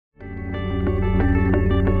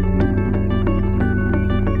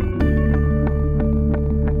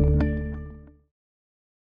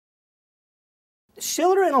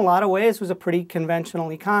in a lot of ways, was a pretty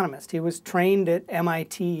conventional economist. He was trained at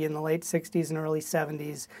MIT in the late 60s and early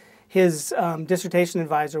 70s. His dissertation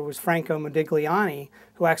advisor was Franco Modigliani,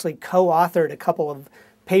 who actually co-authored a couple of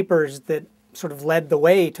papers that sort of led the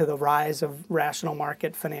way to the rise of rational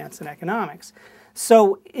market finance and economics.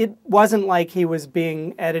 So it wasn't like he was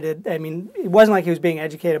being it wasn't like he was being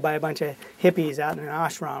educated by a bunch of hippies out in an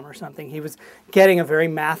ashram or something. He was getting a very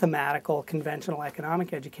mathematical, conventional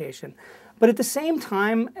economic education. But at the same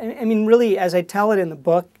time, I mean, really, as I tell it in the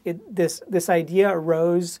book, this idea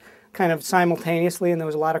arose kind of simultaneously, and there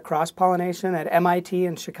was a lot of cross-pollination at MIT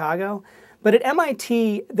and Chicago. But at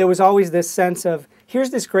MIT, there was always this sense of, here's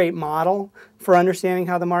this great model for understanding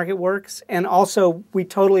how the market works, and also we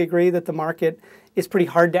totally agree that the market is pretty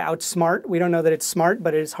hard to outsmart. We don't know that it's smart,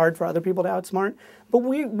 but it is hard for other people to outsmart. But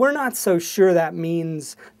we're not so sure that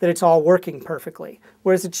means that it's all working perfectly.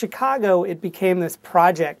 Whereas at Chicago, it became this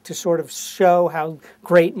project to sort of show how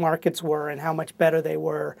great markets were and how much better they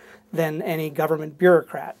were than any government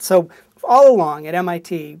bureaucrat. So all along at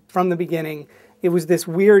MIT, from the beginning, it was this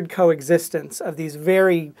weird coexistence of these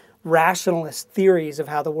very rationalist theories of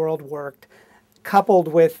how the world worked, coupled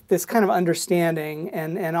with this kind of understanding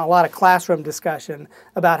and a lot of classroom discussion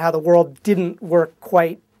about how the world didn't work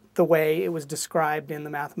quite the way it was described in the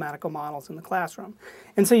mathematical models in the classroom.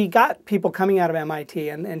 And so you got people coming out of MIT,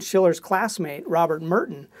 and Shiller's classmate, Robert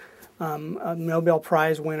Merton, a Nobel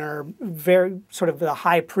Prize winner, very sort of the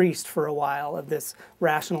high priest for a while of this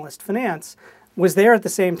rationalist finance, was there at the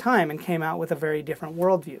same time and came out with a very different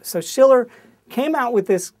worldview. So Shiller came out with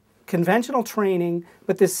this conventional training,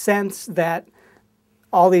 but this sense that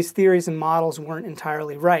all these theories and models weren't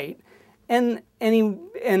entirely right. And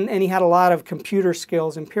he had a lot of computer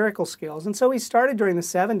skills, empirical skills. And so he started during the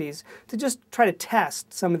 70s to just try to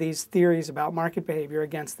test some of these theories about market behavior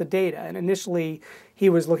against the data. And initially, he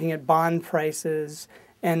was looking at bond prices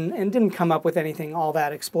and didn't come up with anything all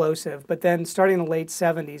that explosive. But then starting in the late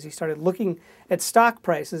 70s, he started looking at stock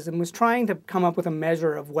prices and was trying to come up with a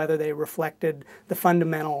measure of whether they reflected the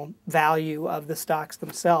fundamental value of the stocks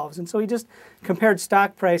themselves. And so he just compared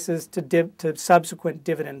stock prices to subsequent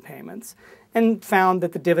dividend payments and found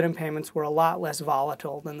that the dividend payments were a lot less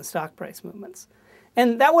volatile than the stock price movements.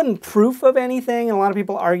 And that wasn't proof of anything. And a lot of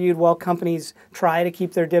people argued, well, companies try to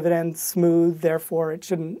keep their dividends smooth, therefore it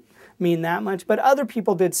shouldn't mean that much. But other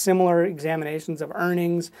people did similar examinations of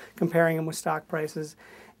earnings, comparing them with stock prices.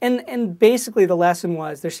 And basically the lesson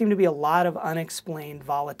was there seemed to be a lot of unexplained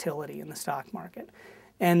volatility in the stock market.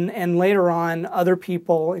 And later on, other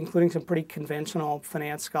people, including some pretty conventional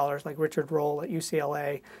finance scholars like Richard Roll at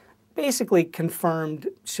UCLA, basically confirmed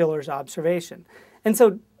Shiller's observation. And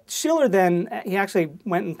so Shiller then, he actually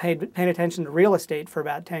went and paid attention to real estate for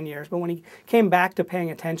about 10 years, but when he came back to paying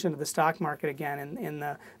attention to the stock market again in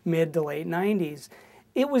the mid to late 90s,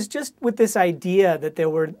 it was just with this idea that there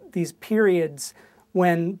were these periods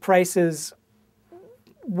when prices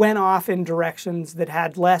went off in directions that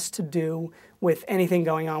had less to do with anything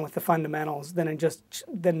going on with the fundamentals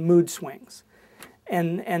than mood swings.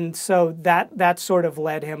 And so that sort of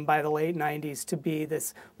led him by the late 90s to be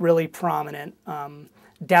this really prominent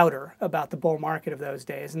doubter about the bull market of those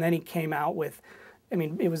days. And then he came out with,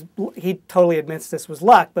 he totally admits this was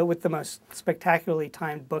luck, but with the most spectacularly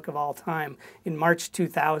timed book of all time. In March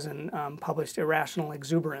 2000, published Irrational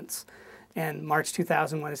Exuberance. And March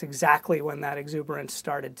 2000 was exactly when that exuberance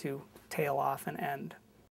started to tail off and end.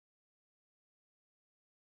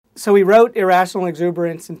 So he wrote Irrational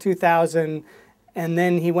Exuberance in 2000, and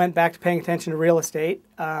then he went back to paying attention to real estate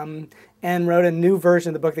and wrote a new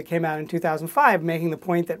version of the book that came out in 2005, making the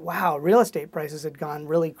point that, wow, real estate prices had gone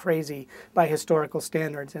really crazy by historical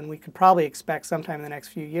standards, and we could probably expect sometime in the next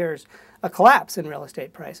few years a collapse in real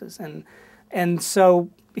estate prices. And so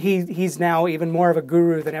he's now even more of a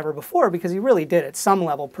guru than ever before because he really did at some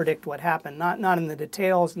level predict what happened, not in the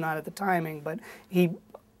details, not at the timing, but he,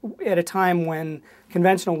 at a time when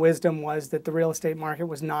conventional wisdom was that the real estate market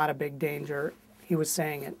was not a big danger, he was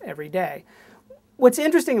saying it every day. What's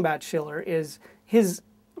interesting about Shiller is his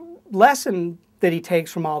lesson that he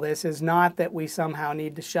takes from all this is not that we somehow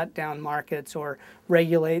need to shut down markets or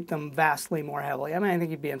regulate them vastly more heavily. I mean, I think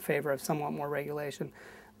he'd be in favor of somewhat more regulation.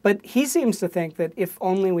 But he seems to think that if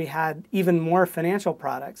only we had even more financial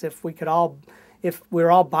products, if we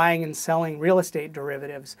were all buying and selling real estate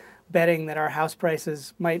derivatives, betting that our house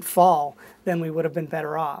prices might fall, then we would have been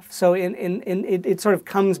better off. So it sort of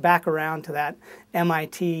comes back around to that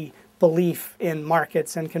MIT belief in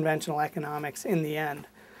markets and conventional economics in the end.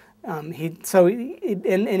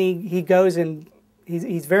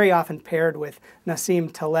 He's very often paired with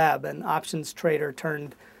Nassim Taleb, an options trader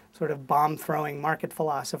turned sort of bomb-throwing market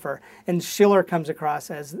philosopher. And Shiller comes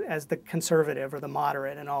across as the conservative or the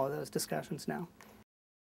moderate in all of those discussions now.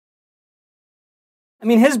 I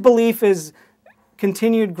mean, his belief is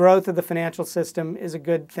continued growth of the financial system is a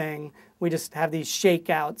good thing. We just have these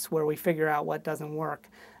shakeouts where we figure out what doesn't work.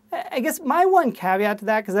 I guess my one caveat to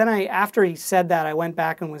that, because then after he said that, I went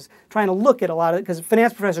back and was trying to look at a lot of, because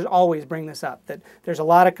finance professors always bring this up, that there's a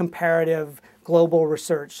lot of comparative global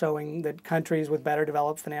research showing that countries with better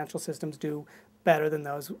developed financial systems do better than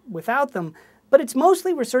those without them. But it's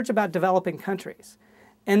mostly research about developing countries.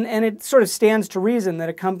 And it sort of stands to reason that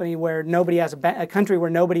a country where nobody has a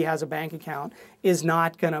bank account is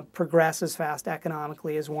not going to progress as fast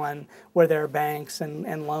economically as one where there are banks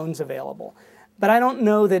and loans available. But I don't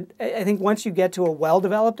know that, I think once you get to a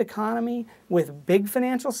well-developed economy with a big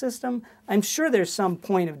financial system, I'm sure there's some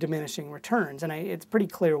point of diminishing returns. And it's pretty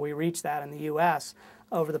clear we reached that in the US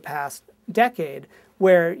over the past decade,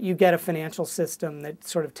 where you get a financial system that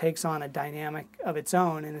sort of takes on a dynamic of its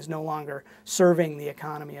own and is no longer serving the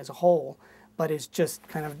economy as a whole, but is just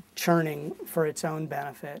kind of churning for its own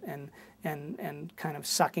benefit and kind of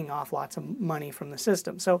sucking off lots of money from the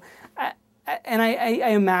system. So I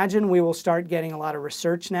imagine we will start getting a lot of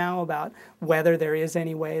research now about whether there is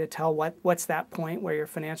any way to tell what's that point where your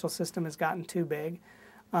financial system has gotten too big.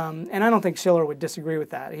 And I don't think Shiller would disagree with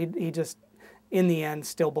that. He just, in the end,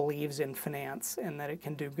 still believes in finance and that it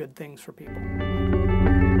can do good things for people.